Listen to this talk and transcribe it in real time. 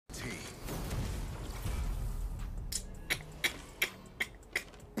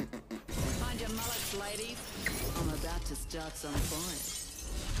ladies. I'm about to start some fun.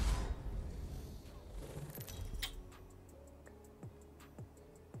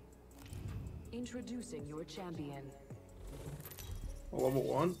 Introducing your champion. Level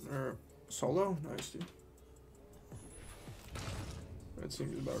 1 or solo? Nice, dude. That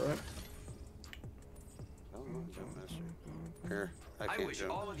seems about right. Here, I can't wish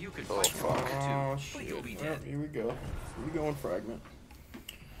jump. all of you could Oh, fight fuck. Oh, but shit. you'll be Yep, dead. here we go. Here we go in fragment.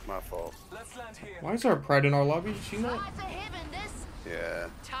 My fault. Let's land here. Why is our pride in our lobby? She not. Slice of heaven, this Yeah.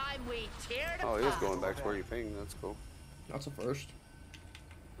 time we tear it Oh, apart. he is going back to where you pinged. That's cool. That's a first.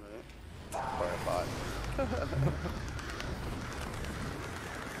 Probably a bot.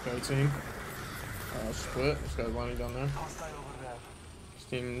 Okay, team. Split. This guy's lining down there. Hostile over there. This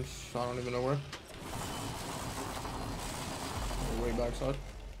team's, I don't even know where. Way backside.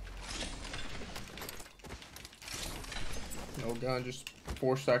 No gun, just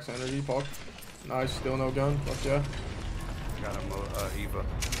 4 stacks of energy, pop. Nice, still no gun. Fuck yeah. Got him, Eva.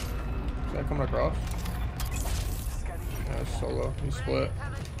 Is that coming across? Yeah, solo. He's split.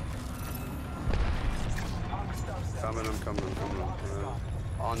 Coming, I'm coming.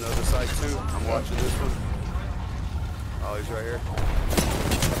 On the other side, too. I'm watching this one. Oh, he's right here.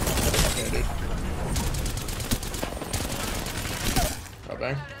 Yeah, dude. Got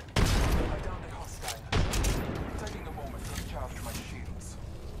bang. I downed a hostile. Taking a moment to recharge my shields.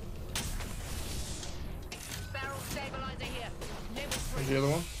 Barrel stabilizer here. Level Where's 3. the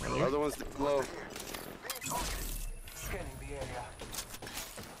other one? The other one's low. Scanning the area.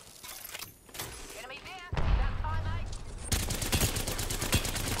 Enemy there. That time, mate.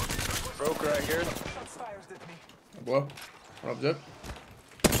 Broke right here. Shots fired at me. Blow. One up zip.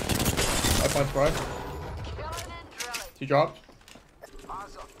 Lifeline spray. Killing and drilling. He dropped.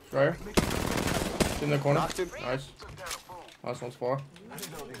 Awesome. Right here. He's in the corner. Knocked him. Nice. Last one's far.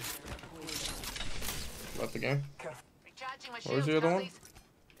 Reloading. Left the game. Recharging my What was shields, the other one? cozies.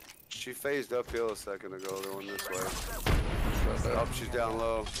 She phased uphill a second ago. The one this way. Right there. Oh, she's down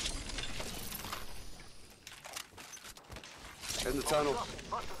low. In the tunnel.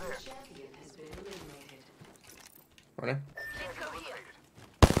 Running. Let's go here.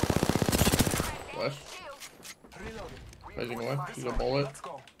 Flash. Reloading. Phasing away. Use a bullet. Let's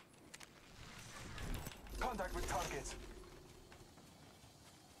go. Contact with target.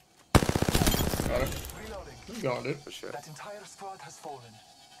 Got it. Reloading. You got it. Oh, shit. That entire squad has fallen.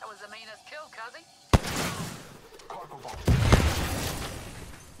 That was the meanest kill, cuzzy. Cargo bomb.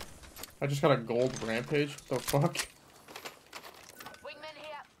 I just got a gold rampage. What the fuck? Wingman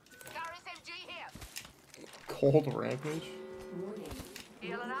here. Car SMG here. Gold rampage?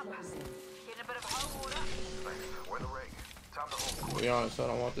 Healing up. Getting a bit of hot water. To be honest, I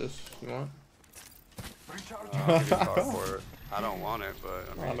don't want this. You want? Recharge. I'll give you a car for it. I don't want it, but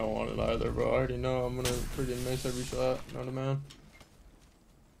I mean, I don't want it either, bro. I already know I'm gonna freaking miss every shot. Know the man?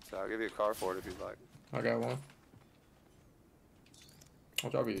 so I'll give you a car for it if you'd like. I got one. I'll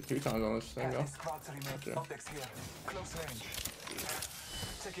drop you 2 times on this thing, though. Squads remain. Okay. Optics here. Close range.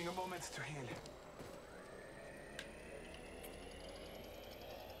 Taking a moment to heal.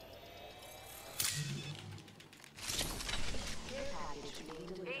 He's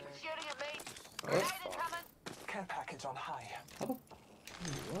shooting at me. Oh, Grenade incoming. Care package on high. what?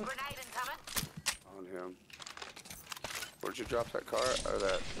 Grenade incoming. On him. Where'd you drop that car or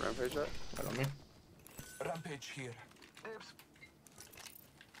that rampage at? Right on me. Rampage here.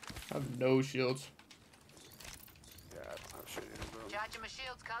 I have no shields. Yeah, I'm shooting him, bro. Charging my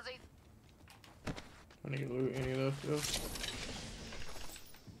shields, cuzzy. I need to loot any of those shields.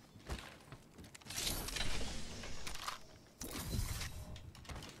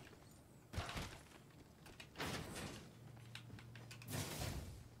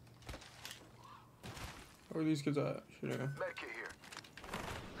 Where are these kids at? Shooting him.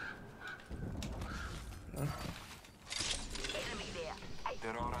 Yeah. Enemy there. Hey,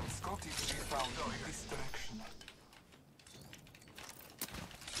 There are unscotties to be found in this direction.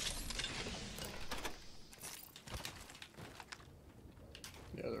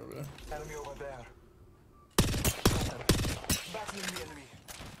 Yeah, they're over there. Enemy over there. Battling the enemy.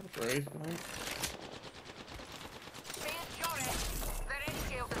 Great. Right. being shot at. That end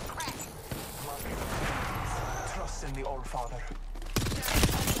shield is cracked. Trust in the All Father.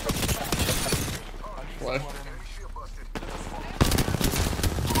 Flash.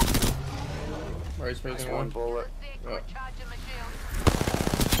 Right, That's facing one one. bullet. Yeah. Recharging my shield.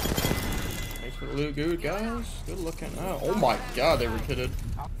 Thanks for the loot, good guys. Good looking out. Oh my god, they were kitted.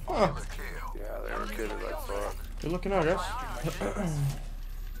 Huh. Yeah, they were kidding like fuck. Good looking out, guys.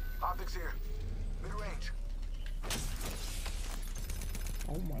 Optics here. Mid range.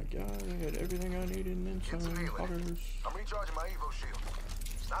 Oh my god, I had everything I needed and then some poggers. I'm recharging my Evo shield.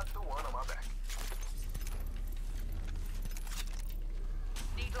 Not the one on my back.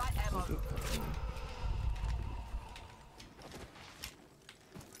 Need light ammo.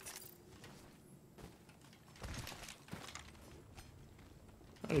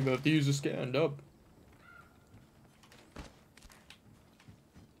 I don't even have to use the stand up.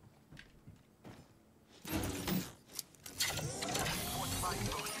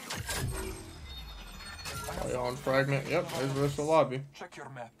 Oh, yeah, on fragment. Yep, there's the rest of the lobby. Check your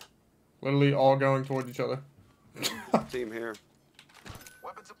map. Literally all going towards each other. Team here.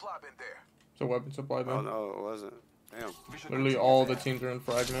 Weapon supply bin there. So weapon supply bin. Oh no, it wasn't. Damn, Literally all the teams are in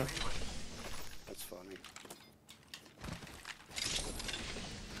fragment. that's funny.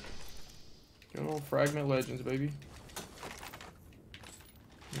 Good old fragment legends, baby.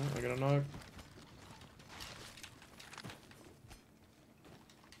 Yeah, I got a knock.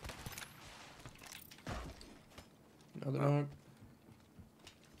 Another knock.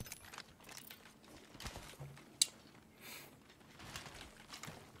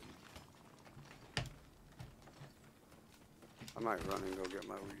 I might run and go get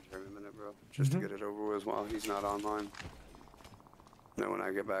my weed here in a minute, bro. Just to get it over with while he's not online. Then when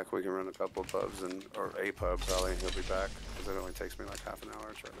I get back, we can run a couple pubs or a pub probably. He'll be back because it only takes me like half an hour.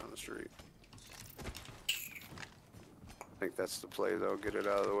 It's right down the street. I think that's the play though. Get it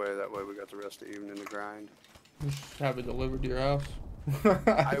out of the way. That way we got the rest of the evening to grind. Just have it delivered to your house.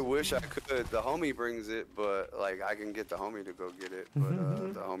 I wish I could. The homie brings it, but like I can get the homie to go get it.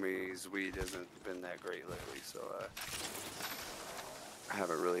 But the homie's weed hasn't been that great lately, so I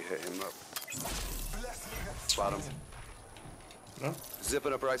haven't really hit him up. Spot him. No?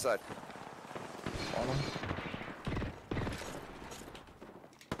 Zipping up right side. On him.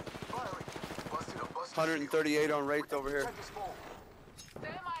 Firing. Busted up, busted. 138 on Wraith over here. Check this phone.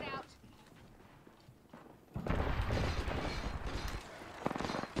 Thermite out.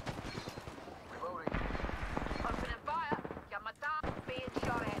 Reloading. Opening fire. Got my dog being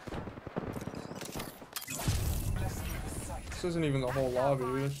shot at. This isn't even the whole lobby,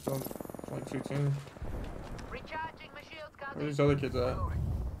 dude. It's still like 2 teams. Recharging my shields, Where are cousin. these other kids at? Oh,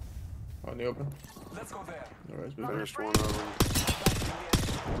 in the open. Let's go there. The res beacon. Finished one of them.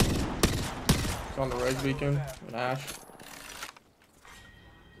 It's on the res beacon in Ash.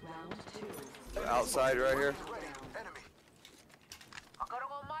 Outside right here. Ready. Enemy. I gotta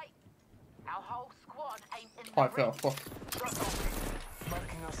go, mate. Our whole squad ain't in Oh, I the fell. ring. Fuck.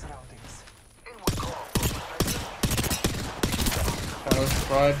 Marking our surroundings. Anyone call. Shadows,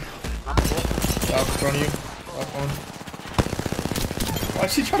 fried. Out in front of you. Left one.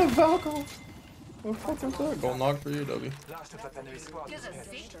 Why'd she try to Valko? What the fuck was that? Gold knock for you, W. Last of that enemy squad is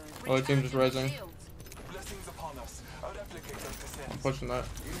hit. Other team just resing. Blessings upon us. Our replicator descends. Pushing that.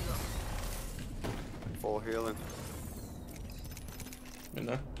 Full healing. In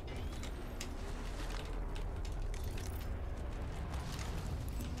there.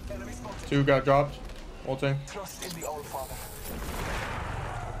 Enemy spotted. 2 got dropped. Ulting. Trust in the All Father.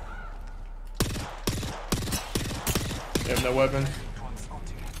 They have no weapons. One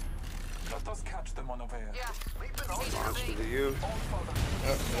spotted. Let us catch them unaware. Yeah. Launch to the U. All Father.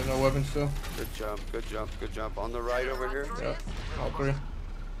 Yep, they have no weapons still. Good jump, good jump, good jump. On the right over here. Yep, all 3.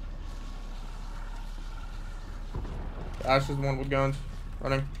 Ash is the one with guns.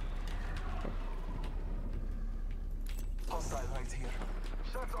 Running. Hostile right here.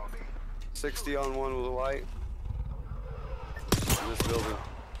 Shots on me. 60 on one with a white. In this building.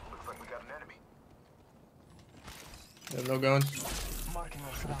 Looks like we got an enemy. They have no guns. Marking our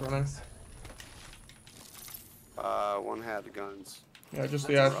Running. surroundings. One had the guns. Yeah, just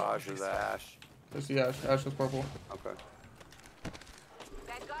the Ash. Mirage or the Ash. Just the Ash. Ash is purple. Okay.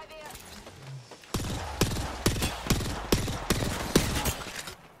 That guy there.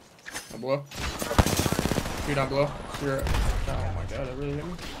 Down below. 2 down below. You're. Oh my god, that really hit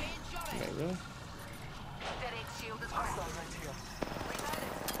me. Being shot at. Yeah, really? That X shield is Hostile cracked. right here.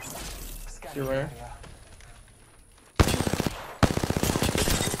 Reloaded. Scanning You're right. area.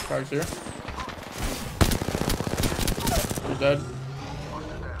 Frag's here. He's dead.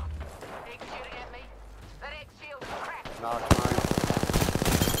 Big shooting at me. That X shield is cracked. Knocked mine.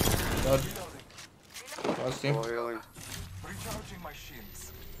 Dead. Last team. Full healing. Recharging my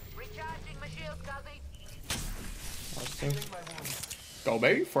shields. Recharging my shields, cousin. Last team. Healing my wounds. Go,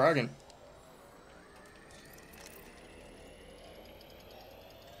 baby. Fragging.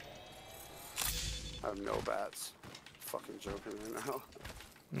 I have no bats. Fucking joking right now.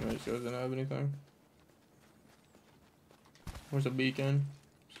 No, he doesn't have anything. Where's a beacon?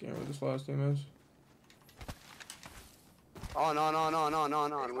 Scan where this last team is. On.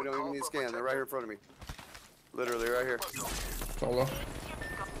 We don't even need scan. They're right here in front of me. Literally right here. Solo. Enemy's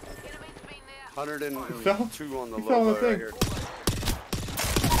been there. 102 on the He fell on low the right thing. here.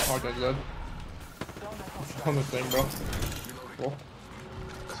 Oh, that's dead. On the thing, bro. Cool.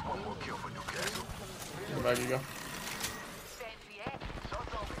 That's one more kill for Newcastle. Go back you go. Fancy that.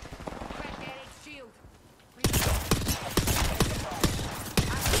 Crack that X shield.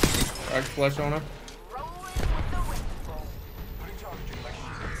 Axe flesh on her. Rolling with the wind. Recharging my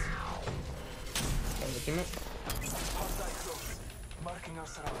shields. Looking it. Hostile close. Marking our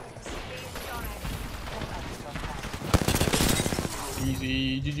surroundings. Based on it.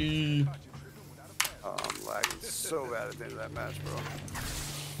 Easy. GG. Oh, I'm lagging so bad at the end of that match, bro.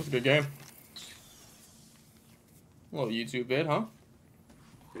 That's a good game. A little YouTube vid, huh?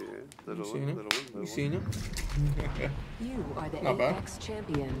 Yeah, little seen one, it? little one. You seen it? You are the Not bad. Apex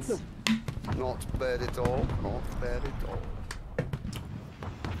champions. Not bad at all. Not bad at all.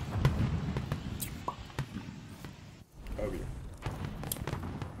 Over you.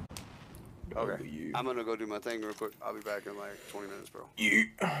 Okay. you. I'm gonna go do my thing real quick. I'll be back in like 20 minutes, bro. You.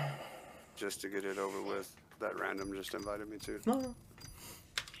 Just to get it over with. That random just invited me to. No.